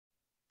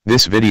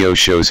This video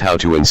shows how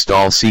to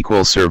install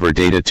SQL Server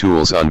Data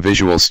Tools on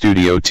Visual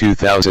Studio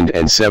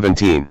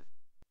 2017.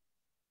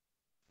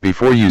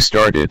 Before you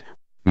start it,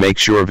 make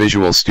sure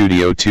Visual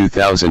Studio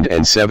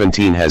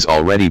 2017 has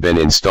already been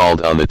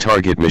installed on the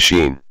target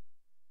machine.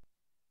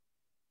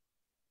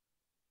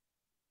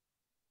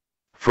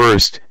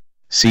 First,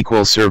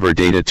 SQL Server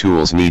Data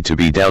Tools need to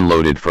be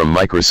downloaded from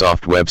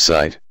Microsoft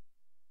website.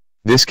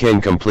 This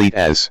can complete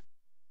as: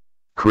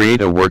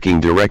 create a working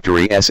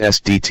directory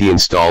SSDT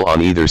install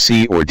on either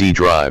C or D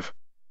drive.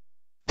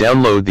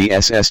 Download the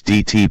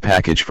SSDT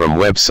package from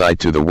website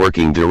to the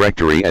working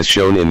directory as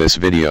shown in this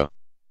video.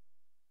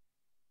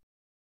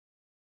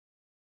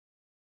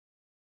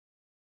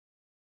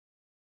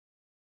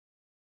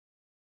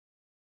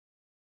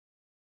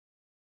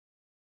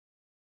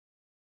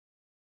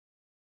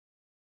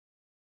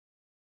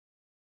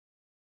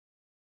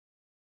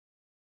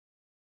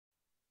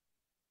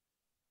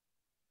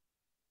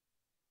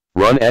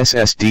 Run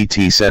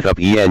SSDT setup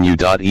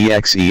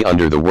enu.exe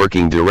under the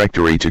working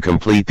directory to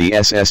complete the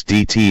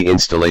SSDT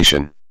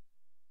installation.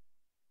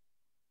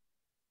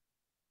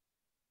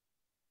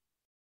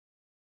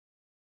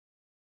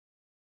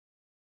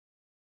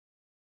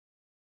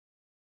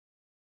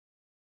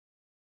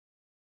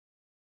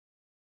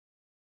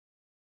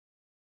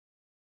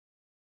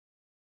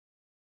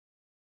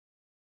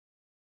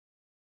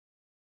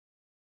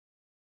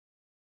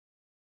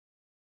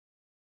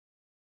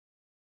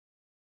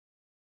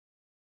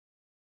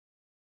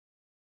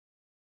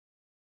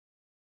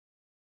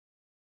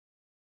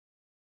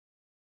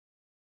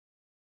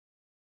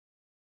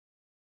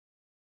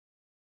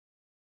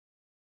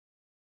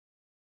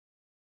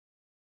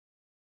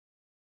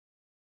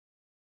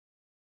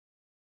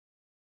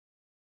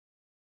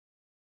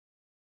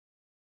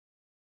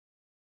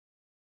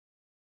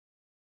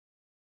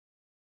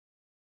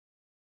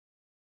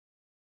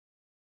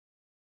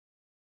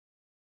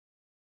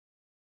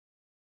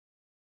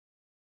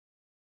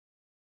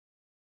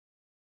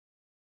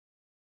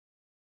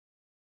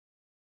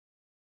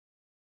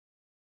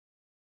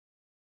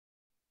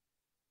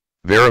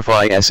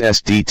 Verify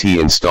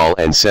SSDT install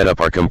and setup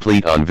are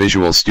complete on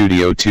Visual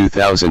Studio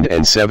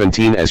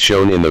 2017 as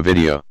shown in the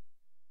video.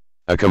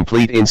 A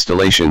complete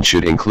installation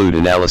should include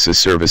Analysis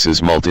Services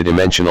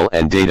Multidimensional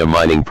and Data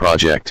Mining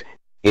Project,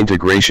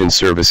 Integration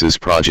Services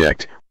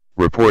Project,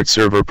 Report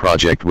Server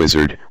Project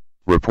Wizard,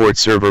 Report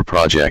Server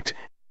Project,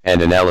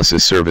 and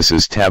Analysis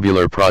Services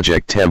Tabular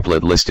Project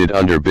template listed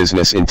under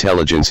Business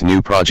Intelligence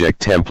New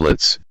Project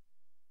Templates.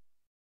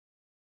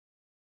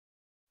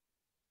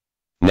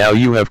 Now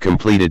you have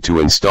completed to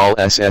install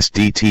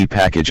SSDT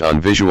package on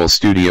Visual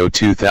Studio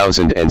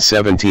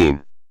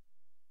 2017.